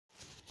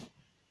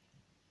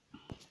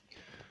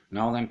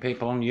Now then,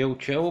 people on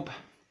YouTube,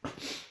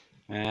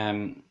 for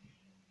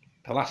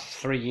the last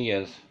 3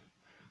 years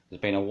there's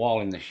been a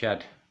wall in the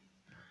shed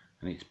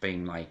and it's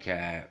been like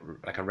a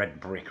red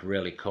brick,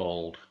 really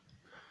cold.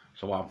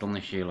 So what I've done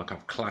this year, look,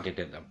 I've cladded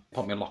it. I've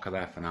put my locker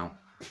there for now.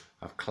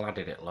 I've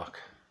cladded it, look.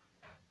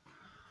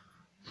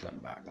 Step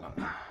back, look.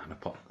 And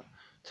I've put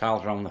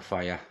tiles around the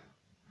fire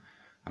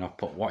and I've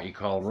put what you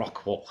call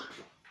rock wool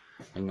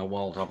in the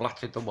walls. I've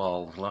latted the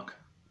walls, look.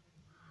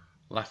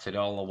 Latted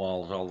all the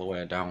walls all the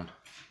way down.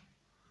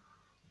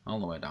 All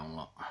the way down,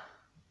 look.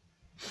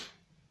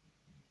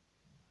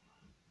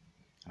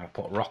 I've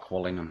put rock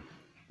wool in them.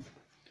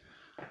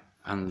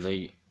 And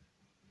the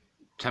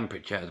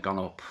temperature has gone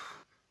up,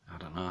 I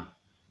don't know,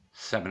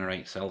 7 or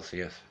 8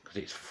 Celsius, because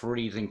it's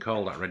freezing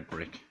cold, that red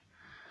brick.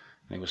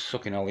 And it was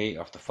sucking all the heat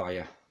off the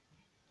fire.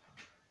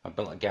 I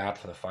built a guard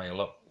for the fire,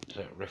 look,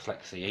 so it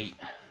reflects the heat.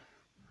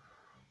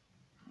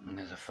 And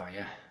there's a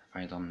fire,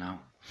 fire's on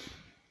now.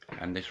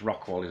 And this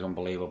rock wool is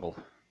unbelievable.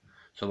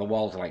 So the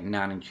walls are like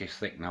 9 inches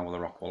thick now with the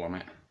rock wool on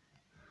it.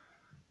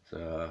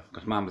 So,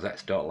 because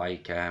Marmosets don't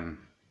like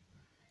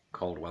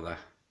cold weather.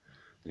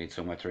 They need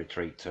somewhere to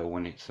retreat to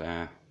when it's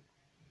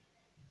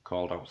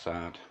cold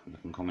outside. They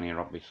can come in here,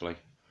 obviously.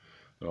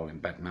 They're all in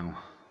bed now.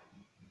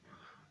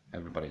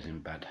 Everybody's in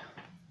bed.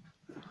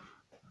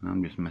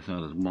 I'm just messing.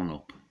 There's one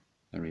up.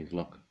 There he is,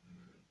 look.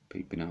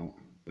 Peeping out.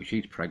 But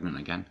she's pregnant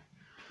again.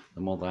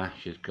 The mother,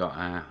 she's got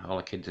all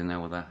the kids in there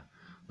with her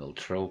little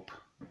troop.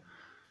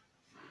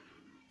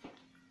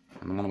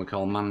 And the one we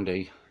call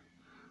Mandy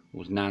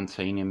was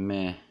 19 in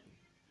May.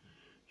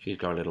 She's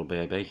got a little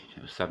baby.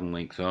 She was 7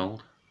 weeks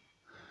old.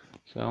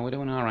 So we're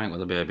doing alright with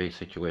the baby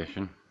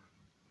situation.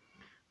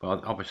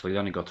 But obviously they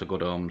only go to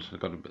good homes.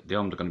 The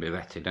homes are going to be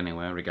vetted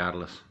anyway,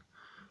 regardless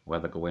where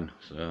they're going.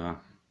 So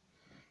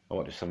I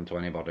won't just send them to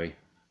anybody.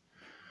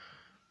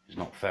 It's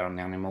not fair on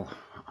the animal.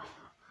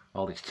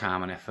 All this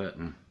time and effort,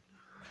 and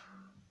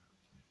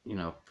you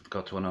know,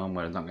 go to an home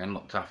where they're not getting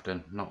looked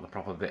after, not the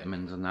proper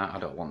vitamins and that. I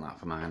don't want that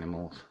for my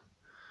animals.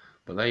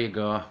 But there you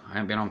go. I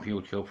haven't been on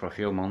YouTube for a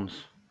few months,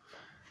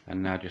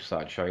 and I just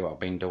thought I'd show you what I've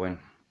been doing.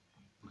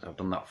 So I've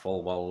done that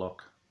full wall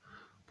look.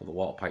 Put the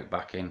water pipe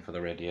back in for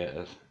the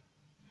radiators.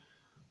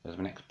 There's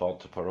my next board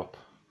to put up.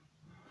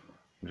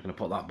 I'm just going to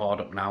put that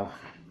board up now.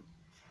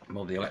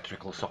 Move the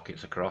electrical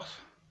sockets across.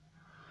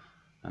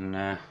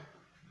 And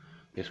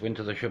this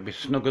winter they should be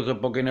snug as a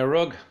bug in a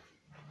rug.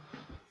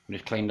 I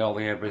just cleaned all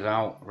the aviaries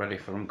out, ready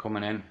for them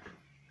coming in.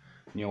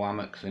 New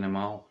hammocks in them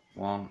all.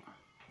 1,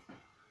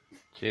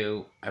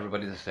 2,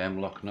 everybody's the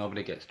same look.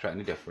 Nobody gets treated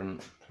any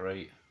different.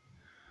 3.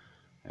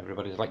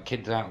 Everybody's like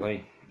kids, aren't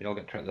they? They all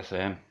get treated the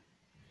same.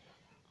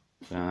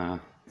 So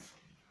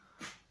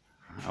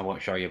I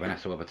won't show you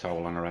Vanessa with a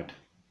towel on her head.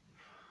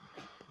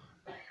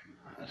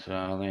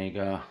 So there you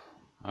go.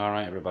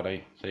 Alright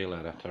everybody, see you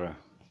later. Ta-ra.